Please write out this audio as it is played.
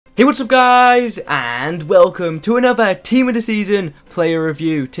Hey, what's up guys, and welcome to another Team of the Season player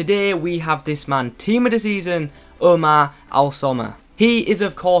review. Today we have this man, Team of the Season, Omar Al Soma. He is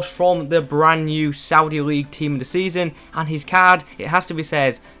of course from the brand new Saudi League Team of the Season, and his card, it has to be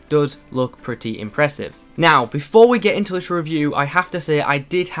said, does look pretty impressive. Now, before we get into this review, I have to say I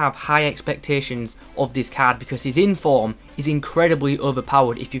did have high expectations of this card because his inform is incredibly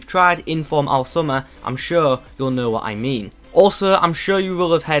overpowered. If you've tried inform Al Soma, I'm sure you'll know what I mean. Also, I'm sure you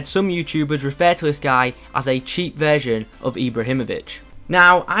will have heard some YouTubers refer to this guy as a cheap version of Ibrahimovic.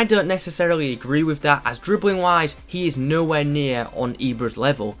 Now, I don't necessarily agree with that, as dribbling wise, he is nowhere near on Ibra's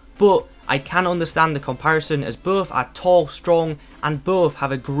level, but I can understand the comparison as both are tall, strong, and both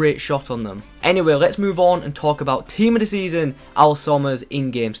have a great shot on them. Anyway, let's move on and talk about Team of the Season Al Soma's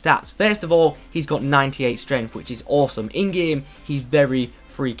in-game stats. First of all, he's got 98 strength, which is awesome. In-game, he's very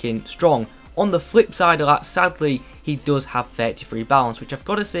freaking strong. On the flip side of that, sadly, he does have 33 balance, which I've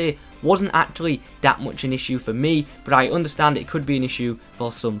got to say wasn't actually that much an issue for me, but I understand it could be an issue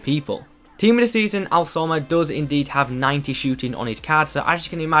for some people. Team of the Season Al Soma does indeed have 90 shooting on his card, so as you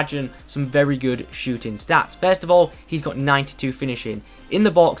can imagine, some very good shooting stats. First of all, he's got 92 finishing. In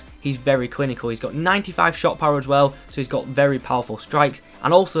the box, he's very clinical. He's got 95 shot power as well, so he's got very powerful strikes,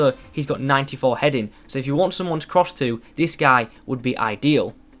 and also he's got 94 heading, so if you want someone to cross to, this guy would be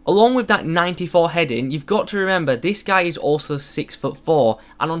ideal. Along with that 94 heading, you've got to remember this guy is also 6'4",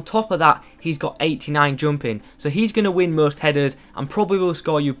 and on top of that, he's got 89 jumping, so he's going to win most headers and probably will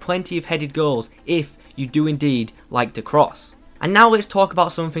score you plenty of headed goals if you do indeed like to cross. And now let's talk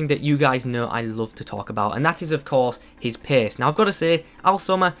about something that you guys know I love to talk about, and that is of course his pace. Now I've got to say, Al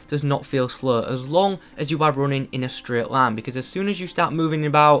Soma does not feel slow as long as you are running in a straight line, because as soon as you start moving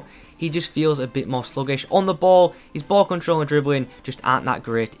about, he just feels a bit more sluggish. On the ball, his ball control and dribbling just aren't that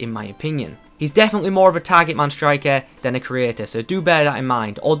great in my opinion. He's definitely more of a target man striker than a creator, so do bear that in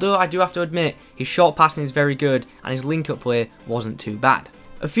mind. Although I do have to admit, his short passing is very good and his link-up play wasn't too bad.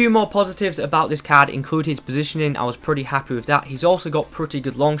 A few more positives about this card include his positioning. I was pretty happy with that. He's also got pretty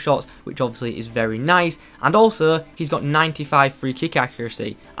good long shots, which obviously is very nice, and also he's got 95 free kick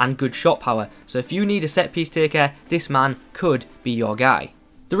accuracy and good shot power, so if you need a set piece taker, this man could be your guy.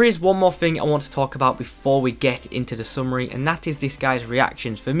 There is one more thing I want to talk about before we get into the summary, and that is this guy's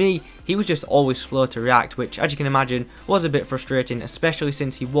reactions. For me, he was just always slow to react, which as you can imagine was a bit frustrating, especially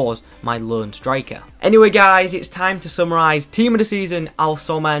since he was my lone striker. Anyway guys, it's time to summarise Team of the Season Al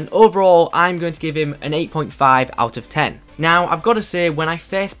Soma, and overall I'm going to give him an 8.5 out of 10. Now, I've got to say, when I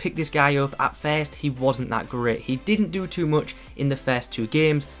first picked this guy up, at first he wasn't that great. He didn't do too much in the first two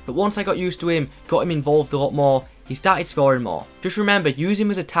games, but once I got used to him, got him involved a lot more, he started scoring more. Just remember, use him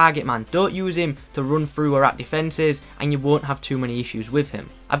as a target man, don't use him to run through or at defences, and you won't have too many issues with him.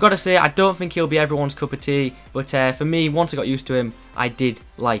 I've got to say, I don't think he'll be everyone's cup of tea, but for me, once I got used to him, I did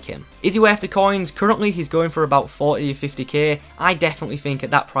like him. Is he worth the coins? Currently, he's going for about 40 or 50k. I definitely think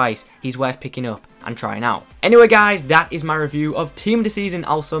at that price, he's worth picking up and trying out. Anyway guys, that is my review of Team of the Season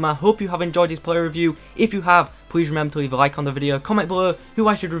Al Soma. Hope you have enjoyed this player review. If you have, please remember to leave a like on the video, comment below who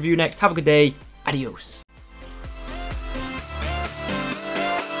I should review next. Have a good day. Adios.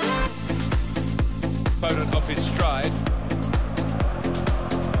 Opponent off his stride.